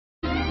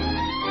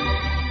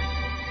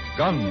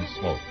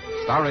Gunsmoke,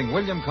 starring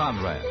William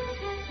Conrad.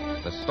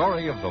 The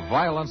story of the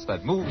violence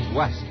that moves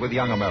west with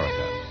young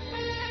America.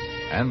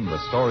 And the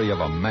story of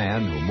a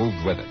man who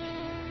moved with it.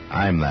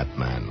 I'm that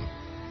man.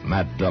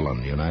 Matt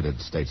Dillon, United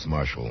States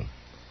Marshal.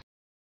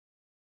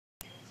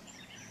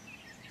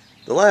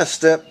 The last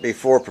step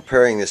before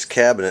preparing this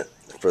cabinet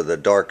for the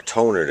dark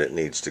toner that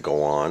needs to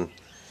go on,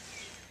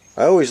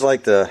 I always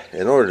like to,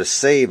 in order to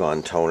save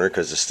on toner,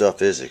 because the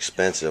stuff is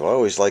expensive, I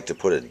always like to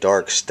put a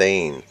dark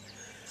stain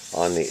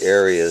on the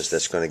areas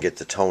that's going to get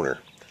the toner.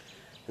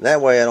 And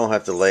that way I don't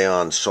have to lay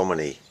on so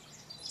many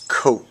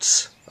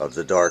coats of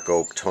the dark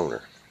oak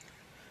toner.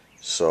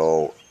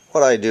 So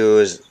what I do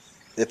is,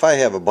 if I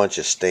have a bunch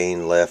of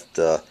stain left,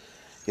 a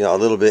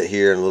little bit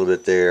here and a little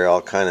bit there,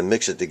 I'll kind of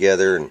mix it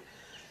together and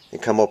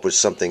come up with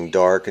something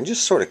dark and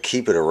just sort of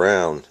keep it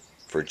around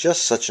for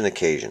just such an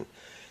occasion.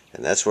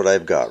 And that's what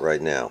I've got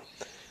right now.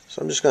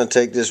 So I'm just going to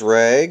take this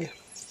rag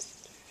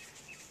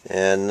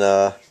and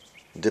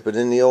dip it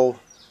in the old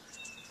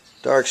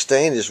dark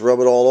stain, just rub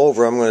it all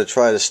over. I'm going to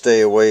try to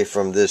stay away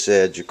from this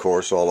edge, of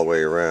course, all the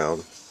way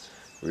around,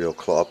 real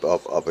close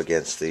up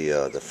against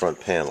the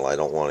front panel. I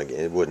don't want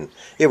to.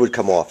 It would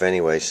come off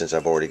anyway, since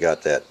I've already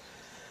got that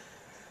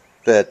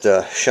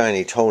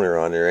shiny toner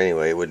on there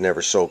anyway. It would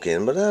never soak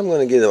in, but I'm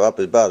going to get it up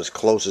about as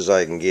close as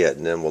I can get,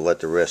 and then we'll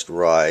let the rest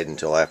ride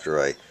until after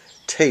I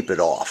tape it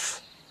off.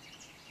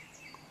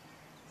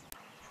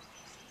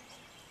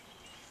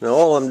 Now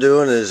all I'm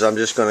doing is I'm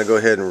just going to go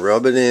ahead and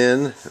rub it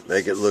in,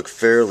 make it look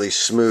fairly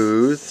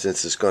smooth.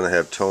 Since it's going to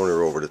have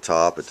toner over the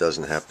top, it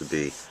doesn't have to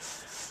be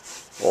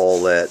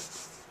all that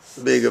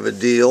big of a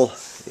deal.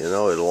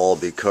 It'll all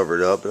be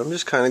covered up. But I'm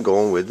just kind of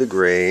going with the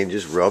grain,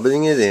 just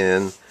rubbing it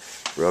in,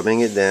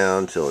 rubbing it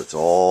down till it's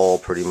all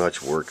pretty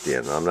much worked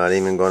in. I'm not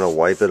even going to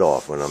wipe it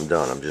off when I'm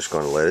done. I'm just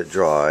going to let it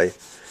dry,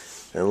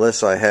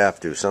 unless I have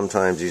to.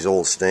 Sometimes these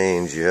old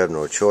stains, you have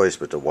no choice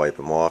but to wipe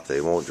them off. They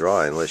won't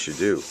dry unless you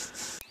do.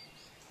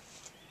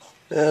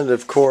 And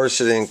of course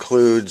it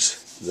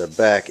includes the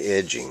back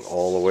edging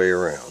all the way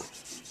around.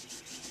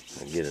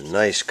 I get a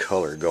nice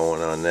color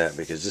going on that,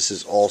 because this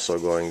is also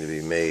going to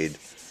be made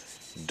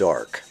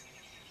dark.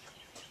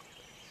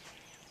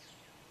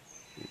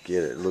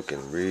 Get it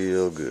looking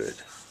real good.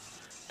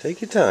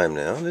 Take your time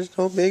now. There's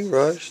no big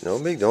rush.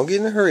 Don't get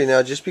in a hurry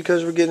now. Just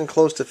because we're getting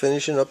close to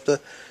finishing up the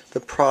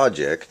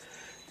project,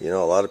 a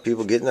lot of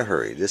people get in a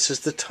hurry. This is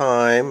the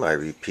time, I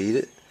repeat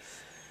it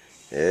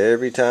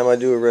every time I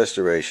do a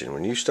restoration.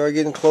 When you start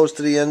getting close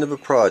to the end of a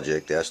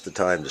project, that's the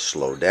time to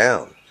slow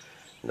down,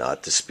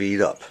 not to speed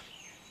up.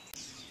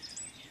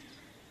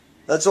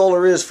 That's all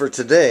there is for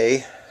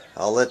today.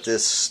 I'll let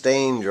this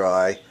stain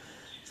dry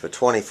for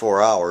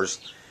 24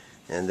 hours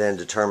and then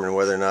determine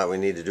whether or not we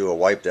need to do a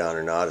wipe down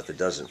or not if it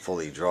doesn't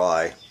fully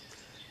dry.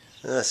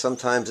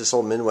 Sometimes this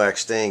old Minwax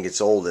stain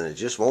gets old and it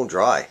just won't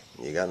dry.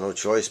 You got no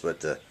choice but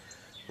to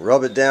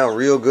rub it down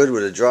real good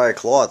with a dry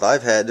cloth.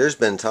 There's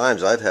been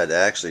times I've had to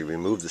actually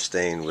remove the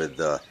stain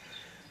with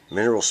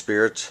mineral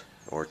spirits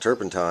or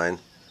turpentine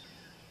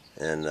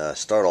and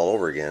start all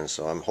over again.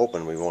 So I'm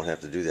hoping we won't have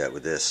to do that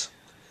with this.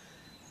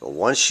 But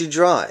once she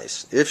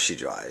dries, if she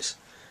dries,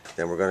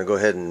 then we're going to go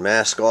ahead and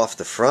mask off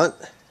the front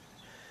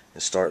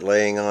and start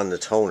laying on the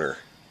toner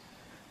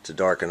to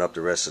darken up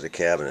the rest of the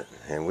cabinet.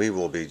 And we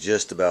will be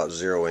just about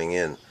zeroing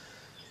in.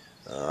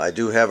 I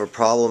do have a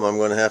problem I'm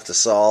going to have to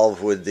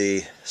solve with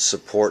the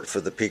support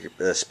for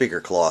the speaker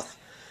cloth.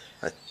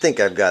 I think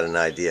I've got an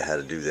idea how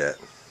to do that.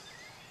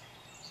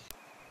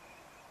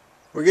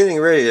 We're getting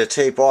ready to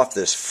tape off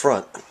this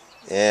front,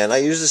 and I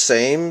use the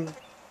same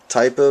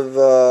type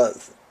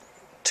of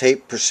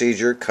tape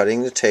procedure,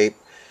 cutting the tape,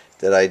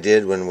 that I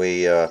did when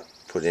we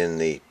put in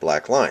the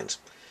black lines.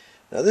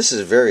 Now this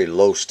is very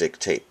low stick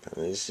tape.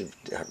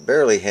 It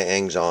barely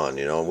hangs on,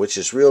 which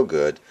is real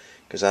good,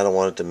 because I don't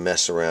want it to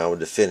mess around with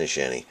the finish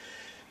any.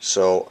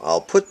 So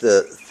I'll put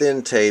the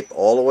thin tape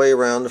all the way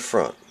around the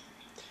front,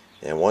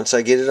 and once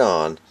I get it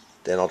on,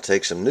 then I'll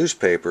take some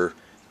newspaper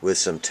with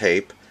some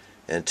tape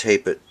and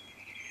tape it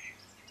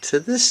to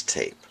this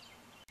tape.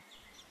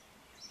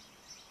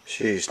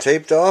 She's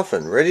taped off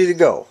and ready to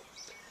go.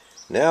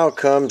 Now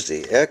comes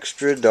the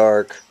extra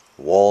dark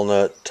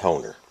walnut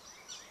toner.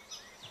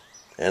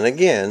 And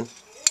again,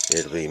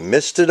 it'll be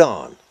misted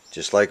on,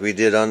 just like we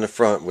did on the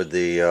front with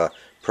the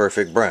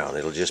perfect brown.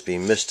 It'll just be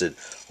misted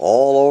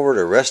all over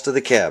the rest of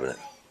the cabinet.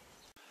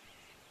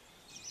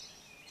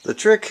 The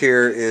trick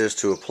here is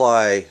to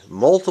apply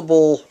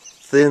multiple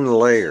thin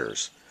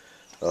layers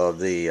of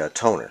the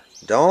toner.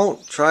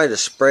 Don't try to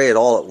spray it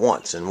all at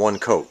once in one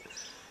coat.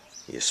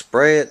 You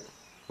spray it,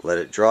 let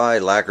it dry.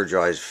 Lacquer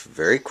dries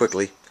very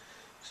quickly.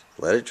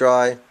 Let it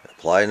dry,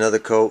 apply another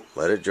coat,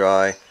 let it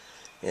dry,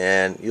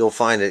 and you'll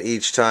find that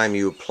each time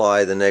you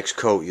apply the next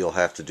coat, you'll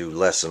have to do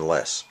less and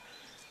less.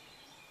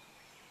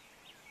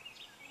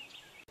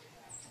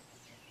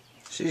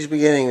 She's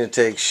beginning to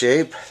take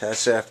shape.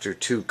 That's after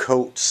 2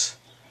 coats,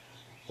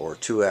 or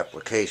 2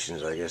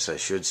 applications, I guess I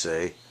should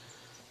say,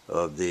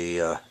 of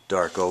the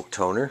dark oak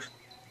toner.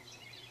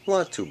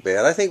 Not too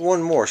bad. I think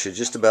one more should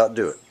just about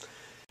do it.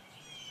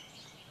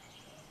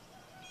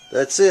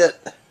 That's it.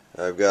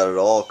 I've got it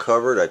all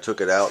covered. I took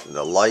it out in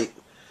the light,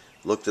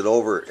 looked it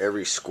over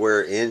every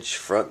square inch,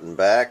 front and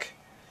back,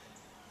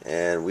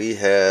 and we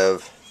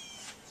have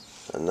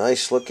a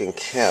nice looking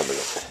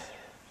cabinet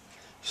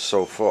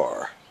so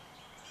far.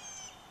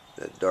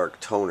 That dark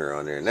toner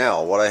on there.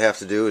 Now what I have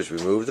to do is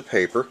remove the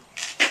paper,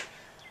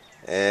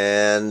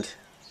 and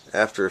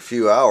after a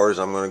few hours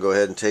I'm going to go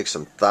ahead and take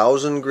some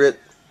 1000 grit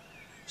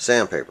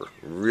sandpaper,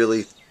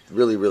 really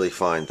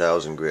fine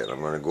 1000 grit. I'm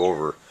going to go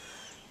over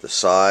the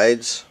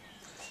sides,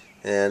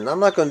 and I'm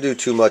not going to do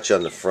too much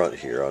on the front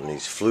here on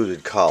these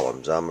fluted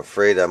columns. I'm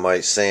afraid I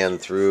might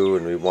sand through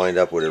and we wind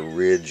up with a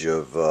ridge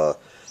of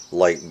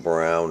light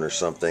brown or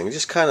something.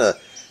 Just kind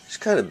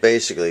of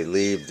basically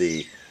leave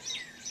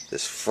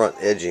this front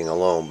edging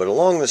alone, but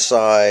along the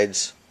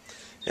sides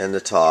and the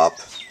top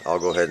I'll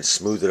go ahead and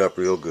smooth it up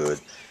real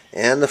good.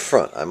 And the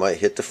front, I might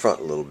hit the front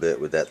a little bit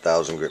with that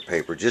 1000 grit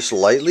paper. Just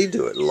lightly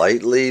do it,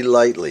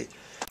 lightly.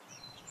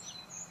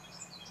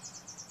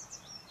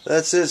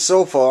 That's it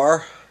so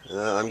far.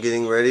 I'm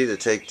getting ready to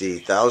take the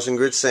 1000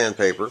 grit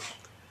sandpaper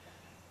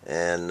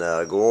and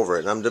go over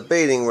it. And I'm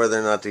debating whether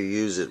or not to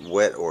use it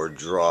wet or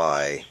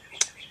dry.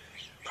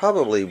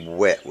 Probably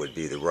wet would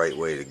be the right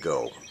way to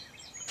go.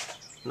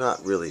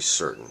 Not really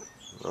certain.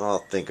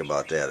 I'll think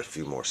about that a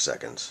few more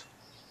seconds.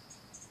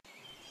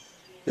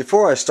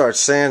 Before I start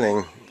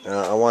sanding,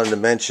 I wanted to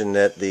mention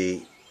that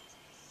the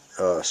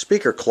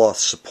speaker cloth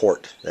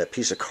support, that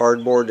piece of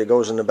cardboard that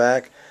goes in the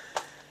back,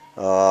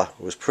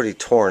 was pretty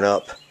torn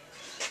up,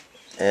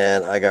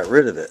 and I got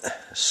rid of it.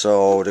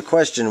 So the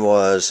question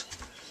was,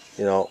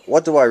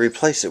 what do I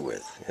replace it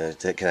with?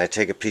 Can I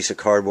take a piece of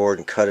cardboard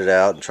and cut it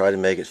out and try to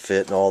make it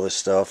fit and all this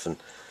stuff? And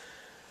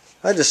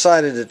I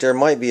decided that there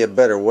might be a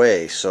better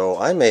way, so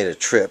I made a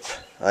trip.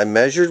 I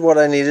measured what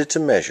I needed to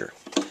measure,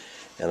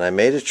 and I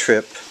made a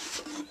trip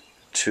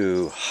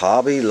to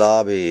Hobby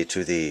Lobby,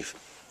 to the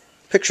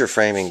picture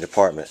framing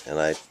department, and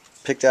I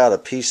picked out a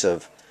piece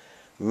of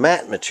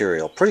matte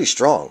material, pretty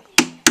strong,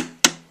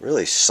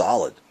 really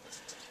solid.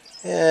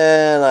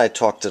 And I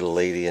talked to the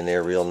lady in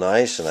there real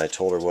nice, and I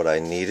told her what I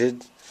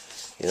needed.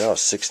 A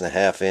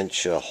 6.5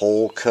 inch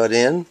hole cut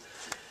in,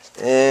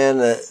 and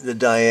the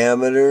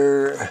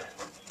diameter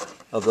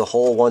of the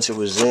hole once it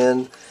was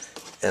in,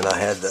 and I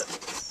had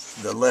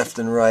the left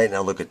and right.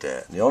 Now look at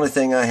that. The only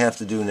thing I have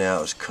to do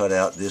now is cut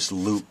out this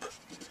loop,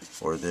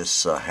 or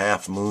this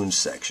half moon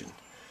section.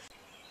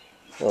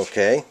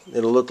 Okay,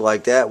 it'll look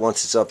like that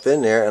once it's up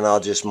in there, and I'll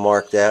just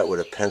mark that with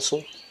a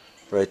pencil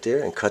right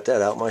there and cut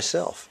that out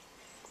myself.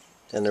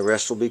 And the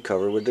rest will be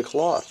covered with the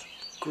cloth.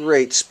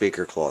 Great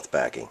speaker cloth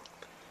backing.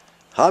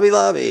 Hobby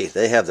Lobby,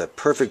 they have the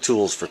perfect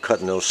tools for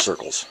cutting those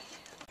circles.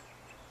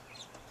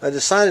 I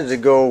decided to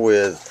go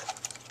with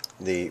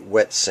the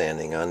wet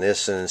sanding on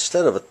this, and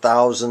instead of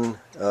 1000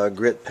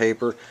 grit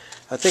paper,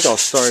 I think I'll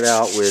start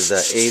out with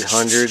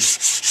 800.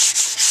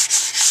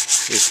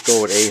 Just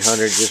go with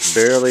 800, just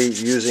barely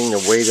using the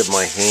weight of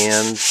my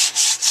hand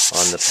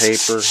on the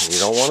paper. You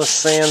don't want to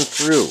sand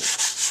through.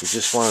 You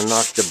just want to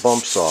knock the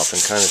bumps off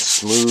and kind of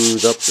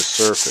smooth up the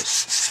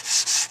surface.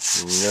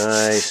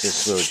 Nice and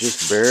smooth,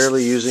 just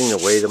barely using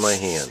the weight of my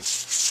hand.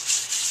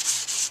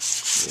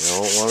 You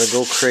don't want to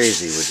go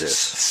crazy with this.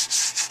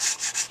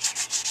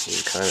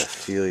 You kind of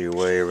feel your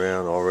way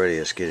around. Already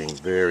it's getting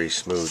very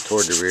smooth.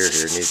 Toward the rear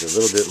here, it needs a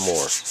little bit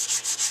more.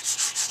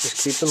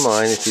 Just keep in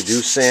mind, if you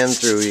do sand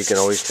through, you can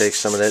always take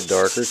some of that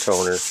darker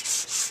toner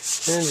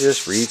and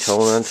just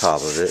retone on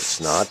top of it.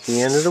 It's not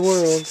the end of the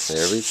world.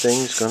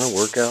 Everything's going to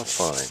work out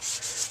fine.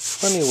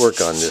 Let me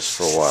work on this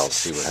for a while and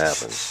see what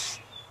happens.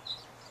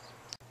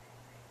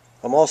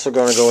 I'm also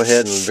going to go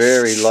ahead and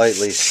very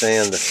lightly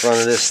sand the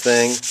front of this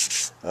thing.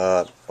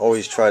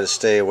 Always try to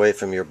stay away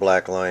from your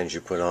black lines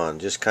you put on.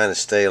 Just kind of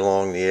stay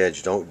along the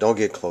edge. Don't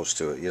get close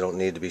to it. You don't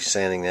need to be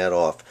sanding that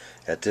off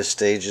at this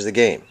stage of the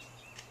game.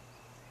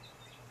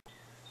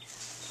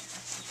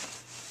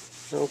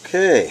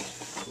 Okay,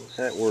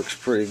 that works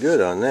pretty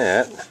good on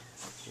that.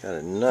 Got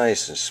it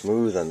nice and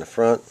smooth on the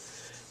front.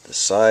 The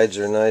sides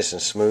are nice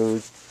and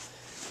smooth.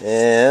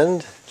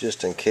 And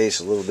just in case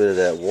a little bit of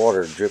that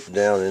water dripped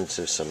down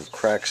into some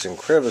cracks and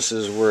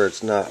crevices where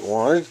it's not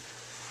wanted,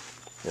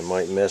 it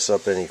might mess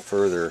up any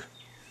further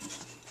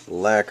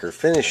lacquer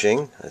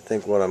finishing. I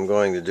think what I'm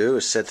going to do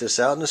is set this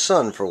out in the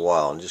sun for a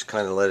while and just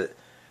kind of let it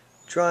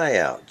dry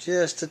out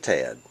just a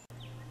tad.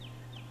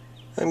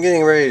 I'm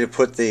getting ready to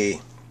put the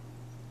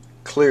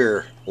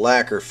clear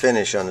lacquer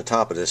finish on the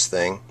top of this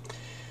thing,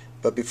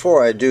 but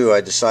before I do, I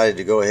decided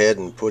to go ahead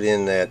and put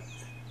in that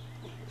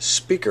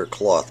speaker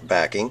cloth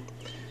backing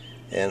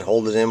and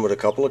hold it in with a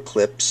couple of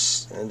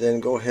clips, and then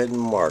go ahead and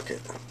mark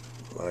it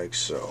like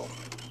so.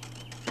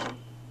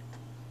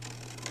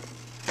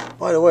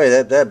 By the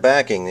way, that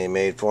backing they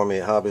made for me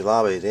at Hobby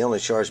Lobby, they only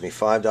charged me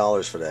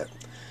 $5 for that.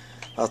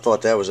 I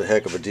thought that was a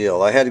heck of a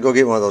deal. I had to go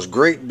get one of those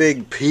great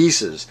big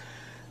pieces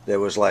that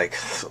was like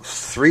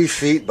 3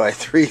 feet by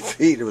 3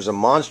 feet. It was a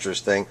monstrous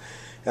thing.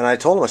 And I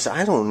told them, I said,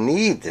 I don't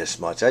need this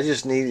much. I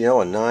just need,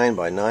 a 9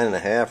 by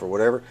 9.5 or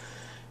whatever. And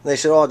they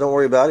said, oh, don't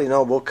worry about it.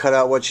 We'll cut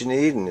out what you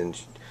need and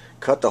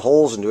cut the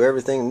holes and do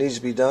everything that needs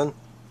to be done.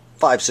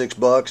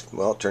 $5-6.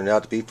 Well, it turned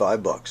out to be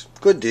 $5.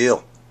 Good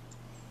deal.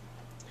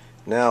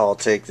 Now I'll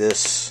take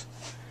this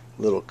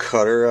little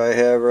cutter I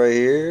have right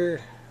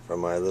here from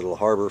my little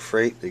Harbor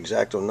Freight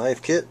X-Acto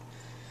knife kit,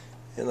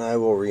 and I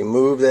will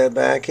remove that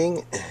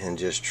backing and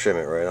just trim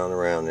it right on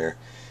around there,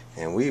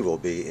 and we will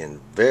be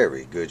in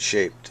very good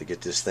shape to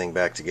get this thing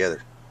back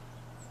together.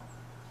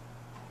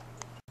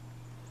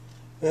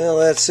 Well,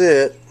 that's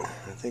it.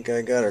 I think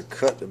I got her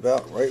cut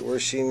about right where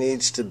she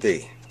needs to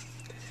be.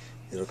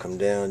 It'll come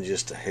down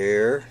just a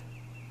hair,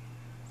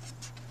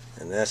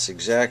 and that's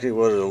exactly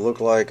what it'll look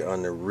like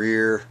on the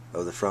rear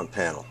of the front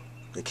panel.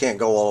 It can't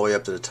go all the way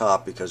up to the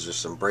top because there's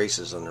some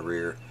braces on the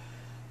rear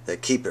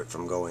that keep it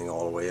from going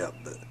all the way up,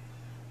 but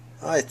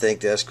I think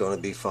that's going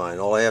to be fine.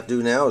 All I have to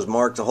do now is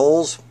mark the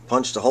holes,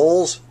 punch the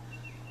holes,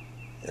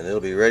 and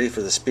it'll be ready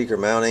for the speaker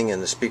mounting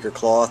and the speaker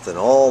cloth and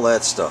all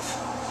that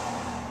stuff.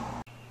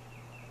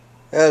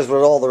 As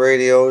with all the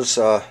radios,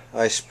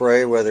 I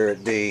spray, whether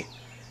it be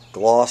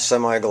gloss,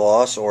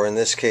 semi-gloss, or in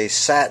this case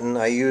satin.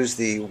 I use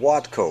the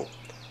Watco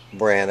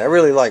brand. I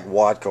really like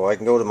Watco. I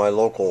can go to my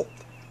local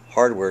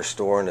hardware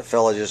store and the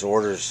fella just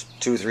orders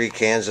 2-3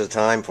 cans at a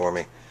time for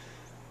me.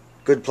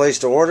 Good place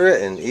to order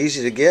it and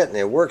easy to get, and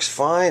it works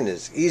fine.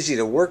 It's easy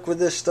to work with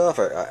this stuff.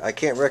 I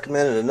can't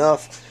recommend it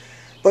enough.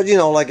 But you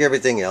know, like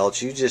everything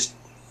else, you just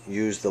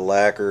use the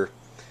lacquer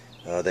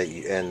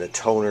and the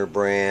toner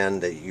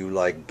brand that you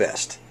like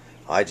best.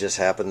 I just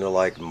happen to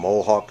like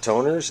Mohawk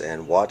toners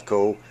and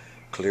Watco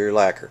clear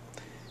lacquer.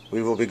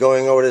 We will be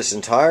going over this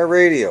entire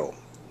radio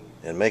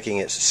and making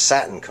it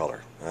satin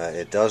color.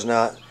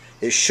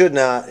 It should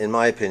not, in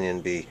my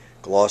opinion, be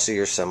glossy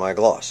or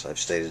semi-gloss. I've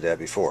stated that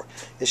before.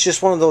 It's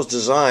just one of those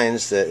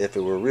designs that if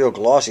it were real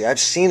glossy, I've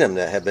seen them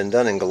that have been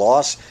done in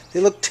gloss.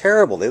 They look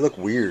terrible. They look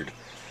weird.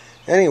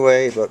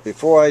 Anyway, but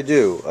before I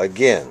do,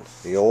 again,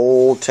 the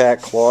old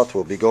tack cloth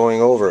will be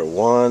going over it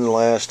one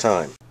last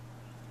time.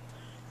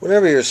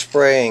 Whenever you're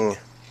spraying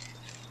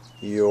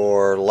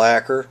your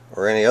lacquer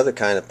or any other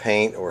kind of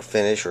paint or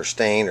finish or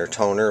stain or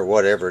toner or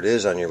whatever it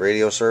is on your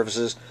radio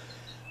surfaces,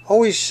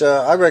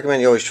 I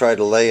recommend you always try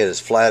to lay it as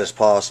flat as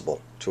possible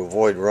to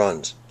avoid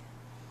runs.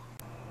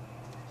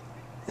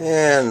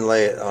 And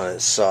lay it on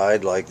its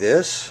side like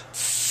this.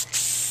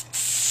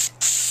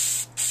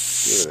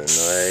 Give it a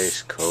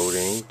nice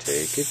coating.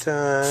 Take your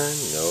time.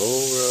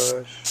 No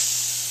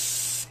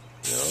rush.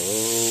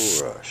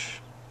 No rush.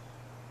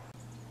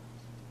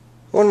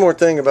 One more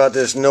thing about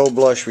this no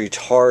blush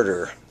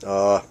retarder.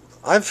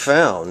 I've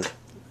found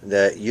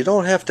that you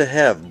don't have to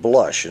have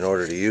blush in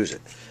order to use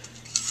it.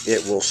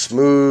 It will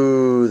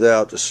smooth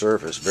out the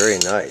surface very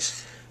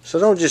nice. So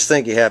don't just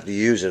think you have to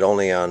use it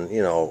only on,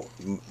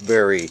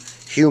 very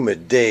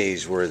humid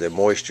days where the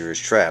moisture is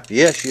trapped.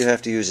 Yes, you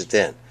have to use it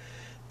then.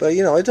 But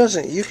it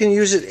doesn't. You can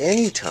use it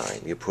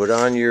anytime. You put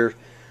on your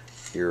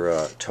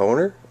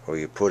toner or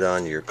you put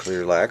on your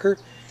clear lacquer,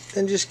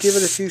 then just give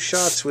it a few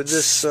shots with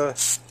this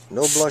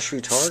no blush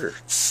retarder.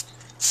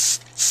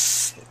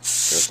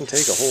 It doesn't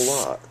take a whole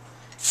lot.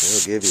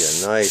 It'll give you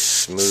a nice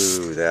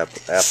smooth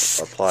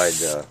applied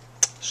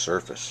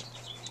surface.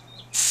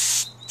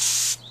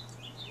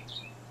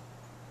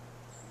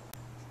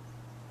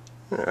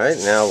 Alright,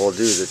 now we'll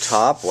do the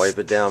top. Wipe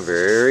it down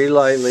very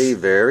lightly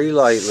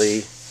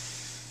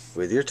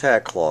with your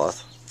tack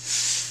cloth.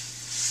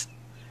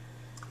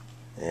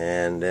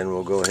 And then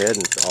we'll go ahead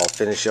and I'll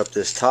finish up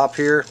this top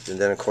here, and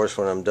then of course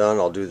when I'm done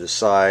I'll do the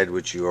side,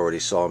 which you already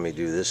saw me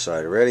do this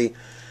side already.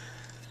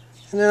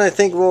 And then I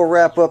think we'll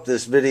wrap up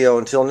this video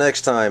until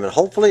next time, and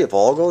hopefully, if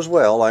all goes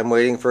well, I'm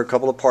waiting for a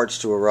couple of parts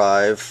to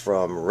arrive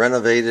from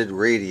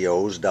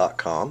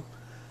renovatedradios.com.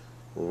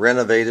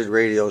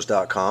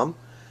 renovatedradios.com.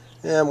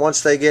 And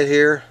once they get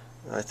here,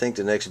 I think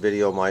the next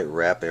video might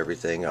wrap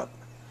everything up.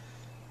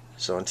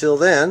 So until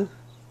then,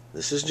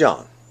 this is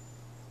John.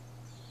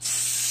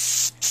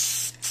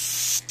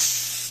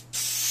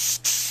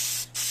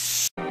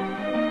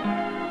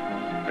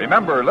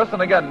 Remember, listen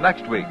again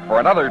next week for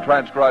another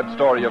transcribed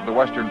story of the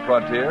Western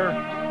frontier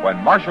when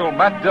Marshal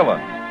Matt Dillon,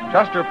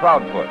 Chester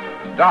Proudfoot,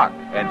 Doc,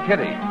 and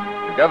Kitty,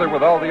 together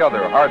with all the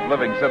other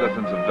hard-living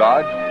citizens of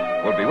Dodge,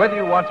 will be with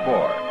you once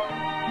more.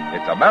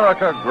 It's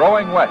America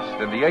growing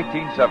west in the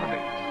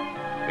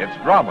 1870s. It's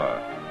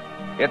drama.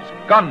 It's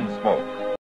Gunsmoke.